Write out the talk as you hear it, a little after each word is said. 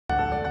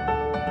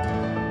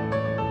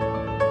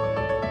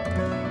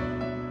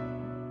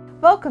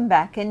Welcome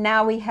back, and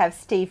now we have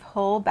Steve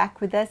Hall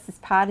back with us as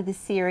part of the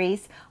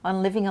series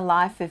on living a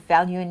life of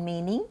value and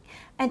meaning,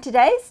 and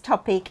today's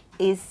topic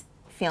is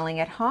feeling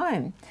at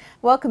home.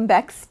 Welcome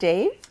back,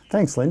 Steve.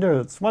 Thanks, Linda.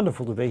 It's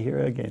wonderful to be here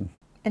again.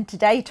 And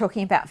today you're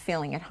talking about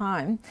feeling at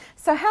home.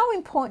 So how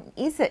important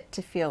is it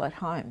to feel at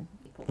home?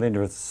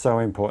 Linda, it's so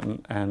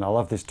important, and I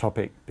love this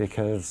topic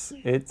because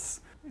it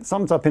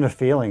sums up in a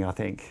feeling, I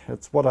think.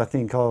 It's what I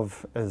think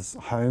of as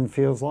home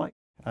feels like.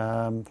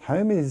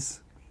 Home is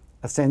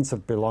a sense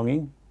of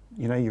belonging.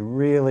 You know, you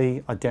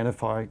really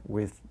identify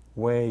with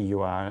where you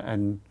are,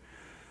 and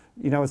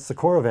you know, it's the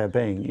core of our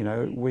being. You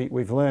know,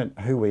 we've learnt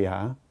who we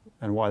are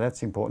and why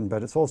that's important,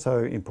 but it's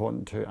also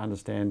important to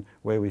understand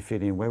where we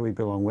fit in, where we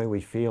belong, where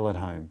we feel at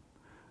home.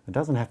 It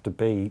doesn't have to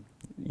be,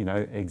 you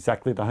know,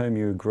 exactly the home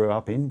you grew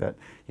up in, but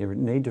you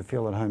need to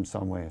feel at home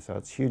somewhere, so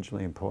it's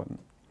hugely important.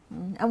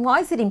 And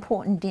why is it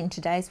important in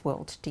today's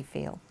world, do you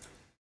feel?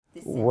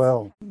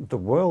 Well, the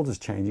world is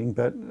changing,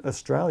 but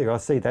Australia, I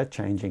see that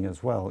changing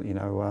as well. You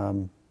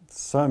know,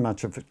 so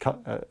much of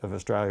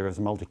Australia is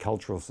a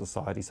multicultural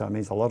society, so it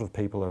means a lot of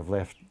people have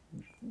left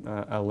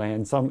a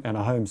land and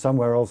a home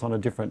somewhere else on a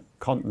different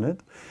continent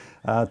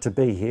to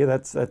be here.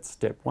 That's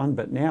step one.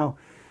 But now,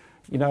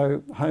 you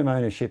know, home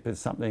ownership is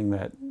something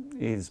that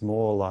is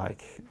more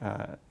like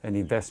an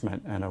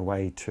investment and a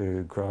way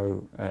to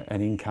grow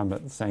an income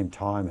at the same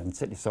time and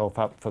set yourself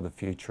up for the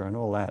future and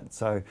all that.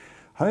 So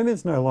home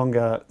is no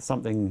longer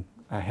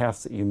a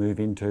house that you move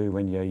into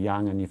when you're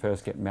young and you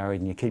first get married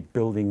and you keep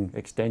building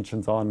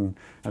extensions on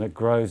and it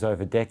grows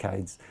over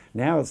decades.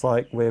 Now it's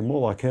like we're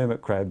more like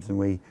hermit crabs, and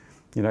we,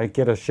 you know,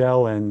 get a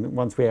shell, and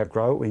once we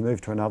outgrow it, we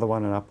move to another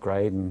one and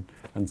upgrade,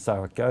 and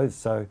so it goes.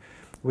 So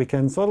we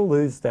can sort of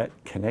lose that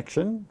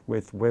connection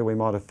with where we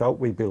might have felt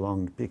we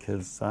belonged,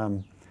 because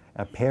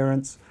our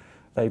parents,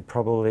 they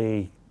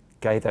probably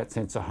gave that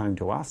sense of home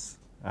to us.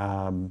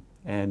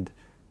 And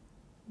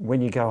when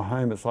you go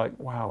home, it's like,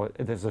 wow,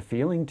 there's a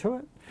feeling to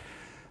it.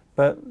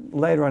 But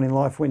later on in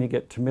life, when you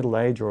get to middle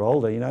age or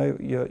older, you know,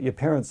 your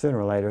parents sooner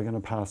or later are going to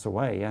pass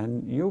away,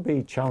 and you'll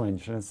be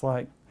challenged. And it's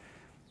like,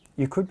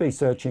 you could be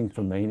searching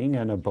for meaning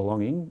and a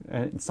belonging,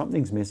 and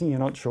something's missing, you're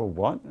not sure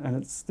what, and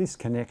it's this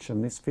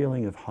connection, this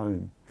feeling of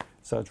home.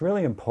 So it's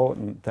really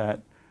important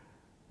that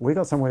we've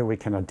got somewhere we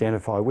can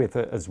identify with,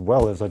 as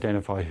well as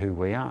identify who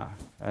we are.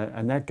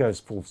 And that goes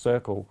full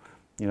circle.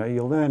 You know,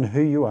 you learn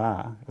who you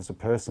are as a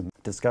person,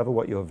 discover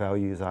what your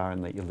values are,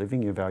 and that you're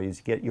living your values,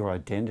 you get your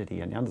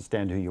identity and you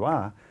understand who you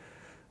are,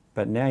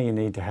 but now you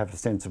need to have a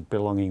sense of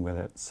belonging with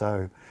it.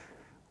 So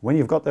when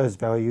you've got those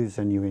values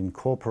and you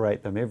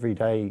incorporate them every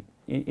day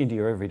into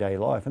your everyday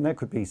life, and that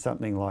could be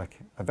something like,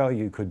 a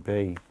value could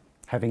be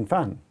having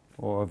fun,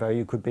 or a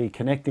value could be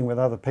connecting with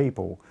other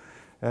people.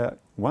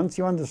 Once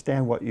you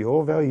understand what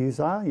your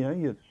values are, you know,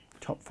 your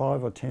top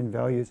 5 or 10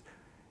 values,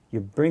 you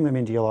bring them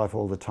into your life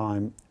all the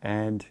time,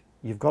 and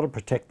you've got to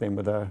protect them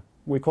with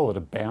we call it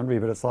a boundary,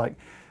 but it's like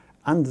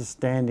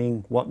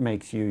understanding what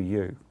makes you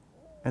you.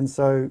 And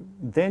so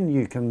then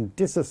you can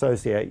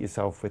disassociate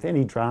yourself with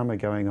any drama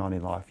going on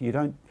in life. You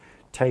don't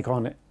take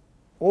on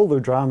all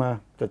the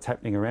drama that's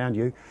happening around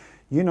you.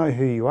 You know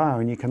who you are,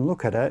 and you can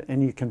look at it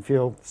and you can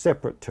feel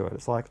separate to it.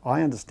 It's like,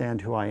 I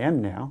understand who I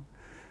am now.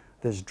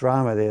 There's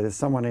drama there, there's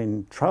someone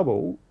in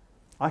trouble.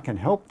 I can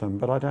help them,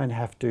 but I don't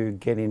have to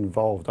get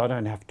involved. I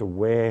don't have to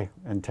wear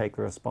and take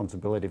the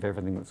responsibility of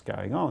everything that's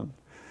going on.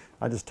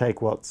 I just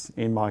take what's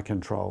in my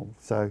control.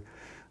 So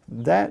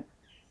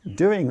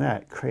doing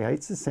that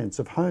creates a sense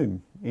of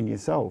home in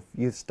yourself.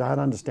 You start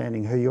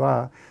understanding who you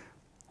are,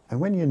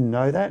 and when you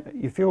know that,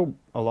 you feel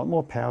a lot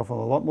more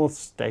powerful, a lot more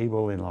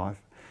stable in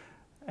life.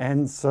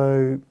 And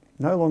so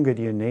no longer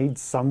do you need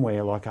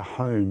somewhere like a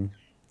home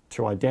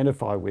to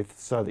identify with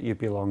so that you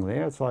belong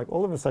there. It's like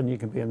all of a sudden you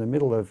can be in the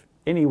middle of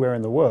anywhere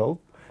in the world,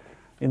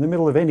 in the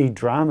middle of any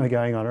drama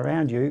going on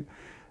around you,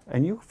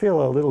 and you'll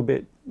feel a little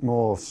bit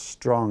more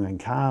strong and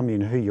calm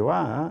in who you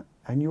are,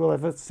 and you will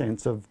have a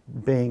sense of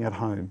being at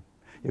home.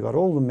 You've got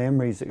all the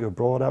memories that you're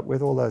brought up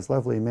with, all those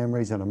lovely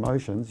memories and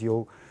emotions.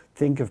 You'll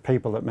think of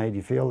people that made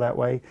you feel that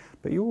way,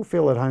 but you will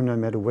feel at home no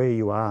matter where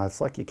you are.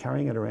 It's like you're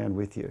carrying it around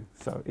with you.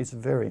 So it's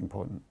very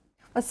important.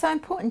 Well, it's so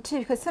important too,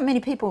 because so many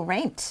people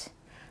rent.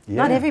 Yeah.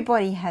 Not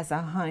everybody has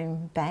a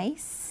home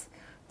base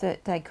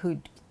that they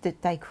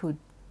could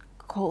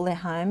call their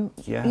home.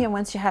 Yeah. You know,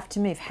 once you have to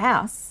move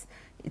house,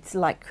 it's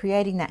like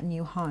creating that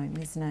new home,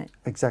 isn't it?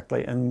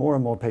 Exactly, and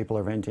more people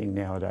are renting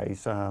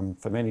nowadays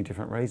for many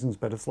different reasons,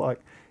 but it's like,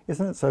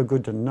 isn't it so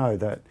good to know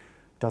that it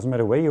doesn't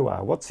matter where you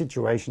are, what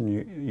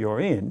situation you're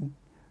in,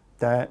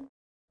 that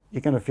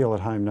you're going to feel at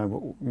home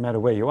no matter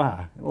where you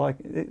are. Like,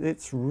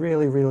 it's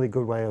really, really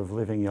good way of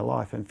living your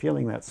life and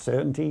feeling that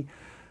certainty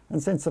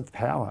and sense of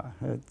power.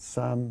 It's,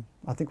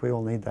 I think we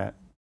all need that.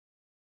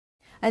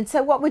 And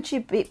so what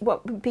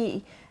would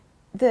be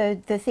the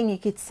thing you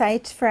could say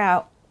for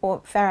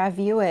our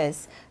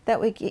viewers, that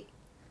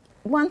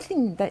one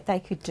thing that they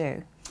could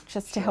do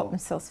just to help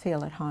themselves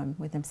feel at home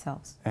with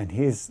themselves? And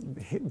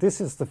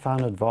this is the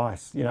fun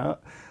advice. You know,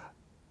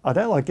 I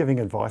don't like giving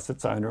advice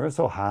that's onerous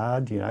or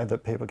hard, you know,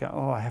 that people go,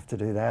 oh, I have to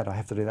do that,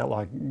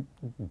 like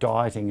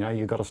dieting, you know,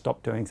 you've got to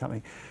stop doing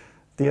something.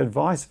 The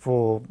advice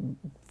for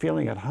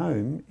feeling at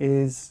home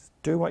is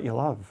do what you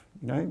love,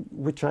 you know,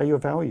 which are your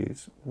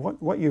values.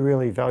 What you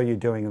really value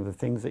doing are the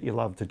things that you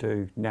love to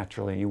do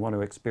naturally and you want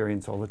to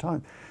experience all the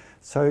time.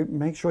 So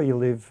make sure you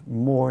live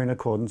more in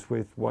accordance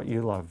with what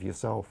you love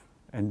yourself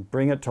and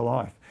bring it to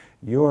life.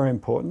 You are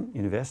important,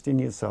 invest in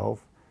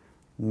yourself,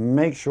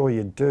 make sure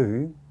you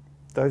do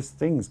those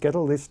things. Get a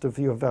list of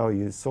your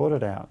values, sort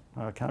it out.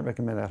 I can't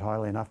recommend that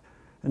highly enough.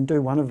 And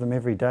do one of them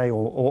every day,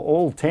 or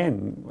all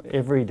 10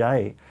 every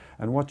day,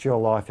 and watch your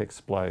life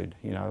explode.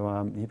 You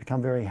know, you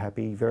become very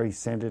happy, very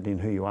centered in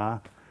who you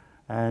are,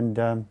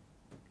 and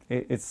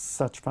it's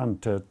such fun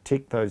to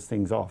tick those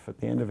things off at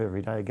the end of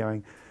every day,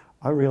 going,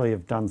 I really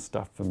have done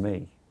stuff for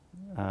me.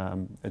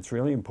 It's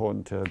really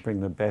important to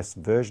bring the best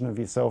version of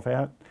yourself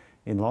out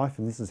in life,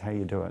 and this is how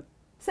you do it.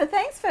 So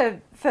thanks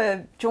for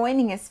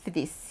joining us for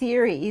this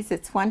series.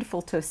 It's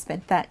wonderful to have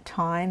spent that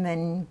time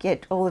and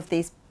get all of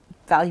these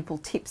valuable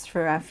tips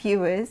for our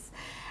viewers.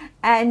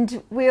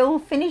 And we'll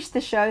finish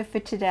the show for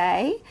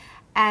today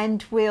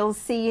and we'll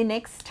see you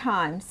next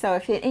time. So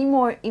if you have any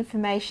more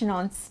information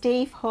on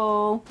Steve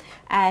Hall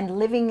and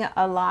living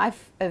a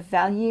life of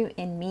value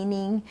and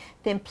meaning,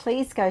 then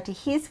please go to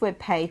his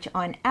webpage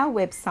on our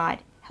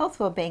website,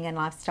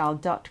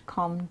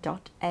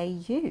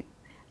 healthwellbeingandlifestyle.com.au.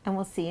 And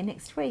we'll see you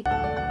next week.